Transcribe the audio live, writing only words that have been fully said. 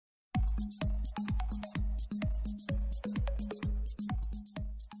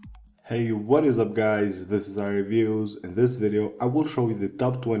Hey, what is up guys, this is our reviews. In this video I will show you the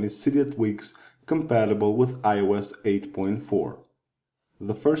top 20 Cydia tweaks compatible with iOS 8.4.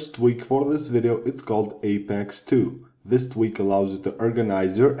 The first tweak for this video it's called Apex 2. This tweak allows you to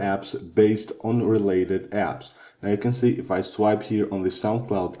organize your apps based on related apps. Now you can see if I swipe here on the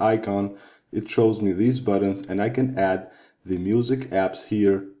SoundCloud icon, it shows me these buttons and I can add the music apps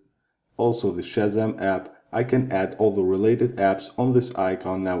here, also the Shazam app. I can add all the related apps on this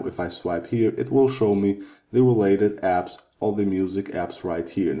icon. Now if I swipe here, it will show me the related apps, all the music apps right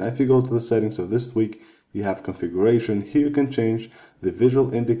here. Now if you go to the settings of this tweak, you have configuration. Here you can change the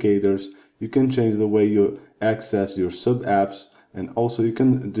visual indicators, you can change the way you access your sub apps, and also you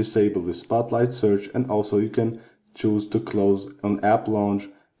can disable the spotlight search, and also you can choose to close on app launch,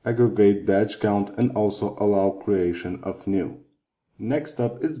 aggregate badge count, and also allow creation of new. Next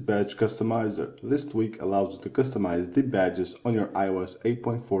up is Badge Customizer. This tweak allows you to customize the badges on your iOS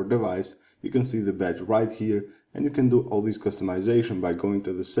 8.4 device. You can see the badge right here, and you can do all these customization by going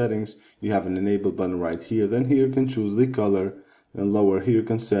to the settings. You have an enable button right here, then here you can choose the color, then lower here you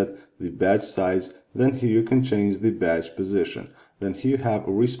can set the badge size, then here you can change the badge position. Then here you have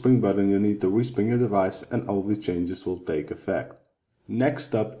a respring button, you need to respring your device and all the changes will take effect.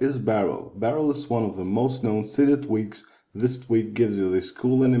 Next up is Barrel. Barrel is one of the most known Cydia tweaks. This tweak gives you these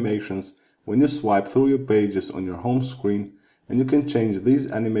cool animations when you swipe through your pages on your home screen, and you can change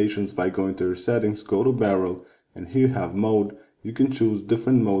these animations by going to your settings, go to Barrel, and here you have mode. You can choose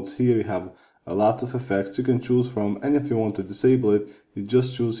different modes. Here you have a lot of effects you can choose from, and if you want to disable it, you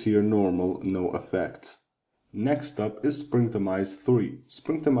just choose here normal, no effects. Next up is Springtomize 3.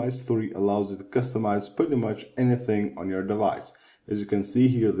 Springtomize 3 allows you to customize pretty much anything on your device. As you can see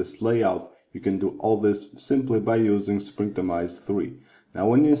here, this layout, you can do all this simply by using Springtomize 3. Now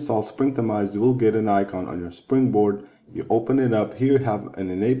when you install Springtomize, you will get an icon on your springboard. You open it up, here you have an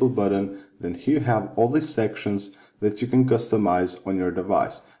enable button, then here you have all these sections that you can customize on your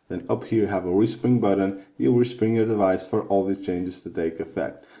device. Then up here you have a respring button, you respring your device for all these changes to take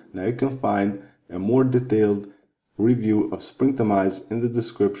effect. Now you can find a more detailed review of Springtomize in the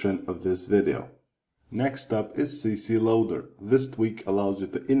description of this video. Next up is CCLoader. This tweak allows you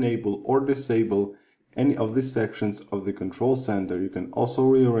to enable or disable any of the sections of the control center. You can also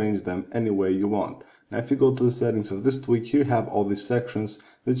rearrange them any way you want. Now if you go to the settings of this tweak, here you have all these sections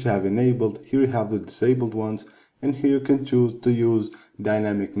that you have enabled, here you have the disabled ones, and here you can choose to use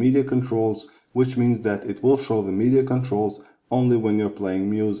dynamic media controls, which means that it will show the media controls only when you're playing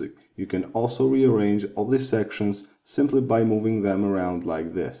music. You can also rearrange all these sections simply by moving them around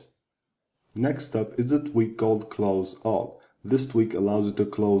like this. Next up is a tweak called CloseUp. This tweak allows you to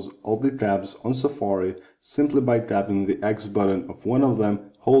close all the tabs on Safari simply by tapping the X button of one of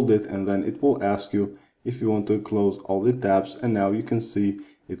them, hold it, and then it will ask you if you want to close all the tabs, and now you can see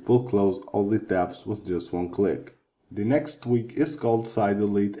it will close all the tabs with just one click. The next tweak is called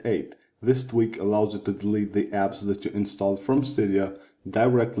Cydia 8. This tweak allows you to delete the apps that you installed from Cydia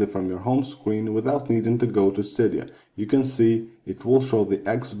directly from your home screen without needing to go to Cydia. You can see it will show the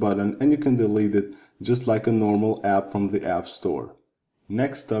X button and you can delete it just like a normal app from the App Store.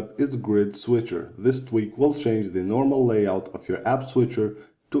 Next up is Grid Switcher. This tweak will change the normal layout of your app switcher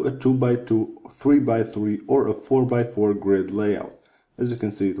to a 2x2, 3x3 or a 4x4 grid layout. As you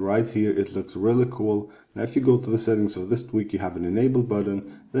can see it right here, it looks really cool. Now if you go to the settings of this tweak, you have an enable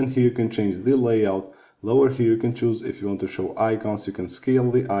button, then here you can change the layout. Lower here you can choose if you want to show icons, you can scale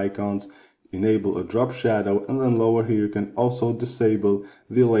the icons, enable a drop shadow, and then lower here you can also disable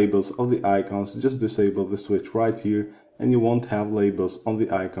the labels of the icons. Just disable the switch right here and you won't have labels on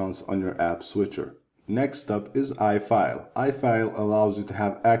the icons on your app switcher. Next up is iFile. iFile allows you to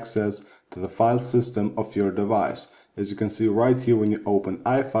have access to the file system of your device. As you can see right here, when you open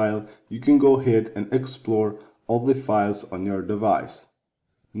iFile, you can go ahead and explore all the files on your device.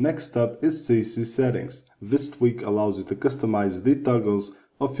 Next up is CCSettings. This tweak allows you to customize the toggles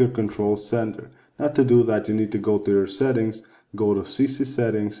of your control center. Now to do that, you need to go to your settings, go to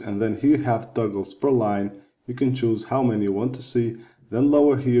CCSettings, and then here you have toggles per line. You can choose how many you want to see. Then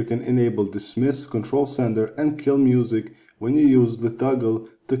lower here you can enable dismiss control center and kill music when you use the toggle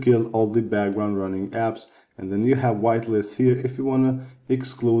to kill all the background running apps. And then you have whitelist here if you want to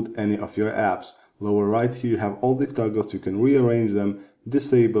exclude any of your apps. Lower right here you have all the toggles, you can rearrange them,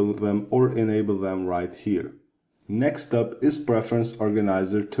 disable them or enable them right here. Next up is Preference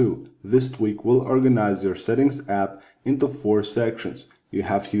Organizer 2. This tweak will organize your settings app into 4 sections. You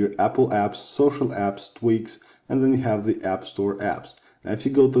have here Apple apps, social apps, tweaks, and then you have the App Store apps. Now if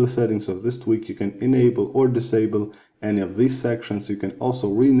you go to the settings of this tweak, you can enable or disable any of these sections, you can also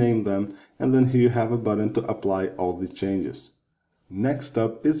rename them, and then here you have a button to apply all the changes. Next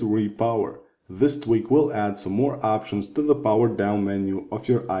up is Repower. This tweak will add some more options to the power down menu of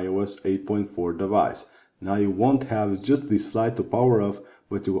your iOS 8.4 device. Now you won't have just the slide to power off,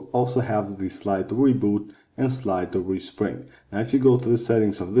 but you will also have the slide to reboot and slide to respring. Now if you go to the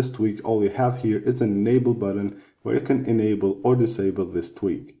settings of this tweak, all you have here is an enable button where you can enable or disable this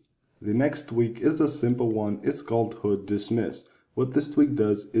tweak. The next tweak is a simple one. It's called HoodDismiss. What this tweak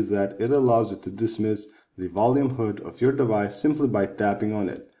does is that it allows you to dismiss the volume hood of your device simply by tapping on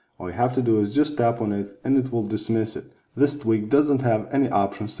it. All you have to do is just tap on it and it will dismiss it. This tweak doesn't have any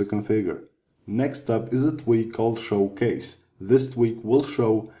options to configure. Next up is a tweak called Showcase. This tweak will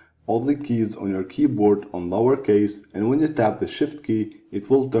show all the keys on your keyboard on lowercase, and when you tap the shift key, it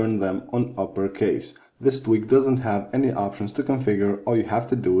will turn them on uppercase. This tweak doesn't have any options to configure. All you have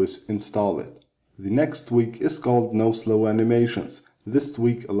to do is install it. The next tweak is called NoSlow animations. This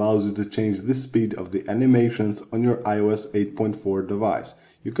tweak allows you to change the speed of the animations on your iOS 8.4 device.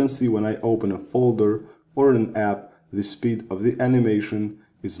 You can see when I open a folder or an app, the speed of the animation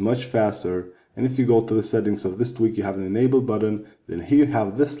is much faster. And if you go to the settings of this tweak, you have an enable button, then here you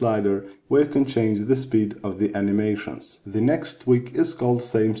have this slider where you can change the speed of the animations. The next tweak is called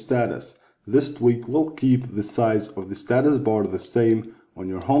Same Status. This tweak will keep the size of the status bar the same on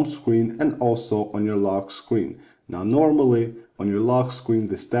your home screen and also on your lock screen. Now normally on your lock screen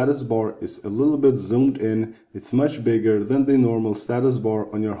the status bar is a little bit zoomed in, it's much bigger than the normal status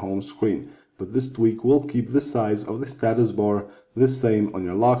bar on your home screen. But this tweak will keep the size of the status bar the same on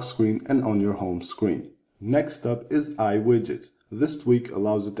your lock screen and on your home screen. Next up is iWidgets. This tweak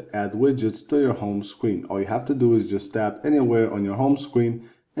allows you to add widgets to your home screen. All you have to do is just tap anywhere on your home screen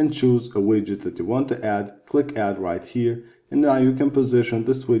and choose a widget that you want to add. Click add right here, and now you can position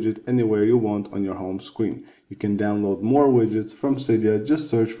this widget anywhere you want on your home screen. You can download more widgets from Cydia. Just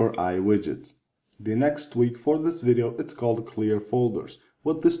search for iWidgets. The next tweak for this video, it's called Clear Folders.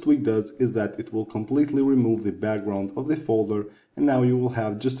 What this tweak does is that it will completely remove the background of the folder, and now you will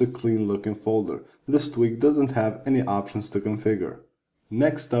have just a clean looking folder. This tweak doesn't have any options to configure.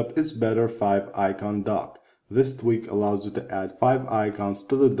 Next up is Better 5 Icon Dock. This tweak allows you to add 5 icons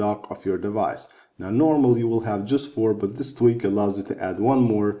to the dock of your device. Now normally you will have just 4, but this tweak allows you to add one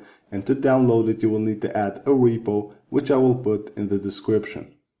more, and to download it you will need to add a repo, which I will put in the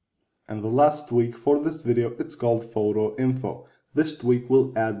description. And the last tweak for this video, it's called Photo Info. This tweak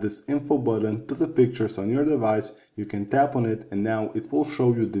will add this info button to the pictures on your device. You can tap on it and now it will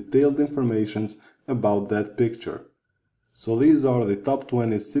show you detailed information about that picture. So these are the top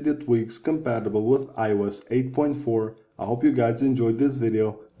 20 Cydia tweaks compatible with iOS 8.4. I hope you guys enjoyed this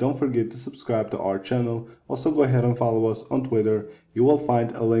video. Don't forget to subscribe to our channel. Also go ahead and follow us on Twitter. You will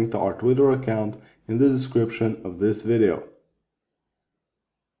find a link to our Twitter account in the description of this video.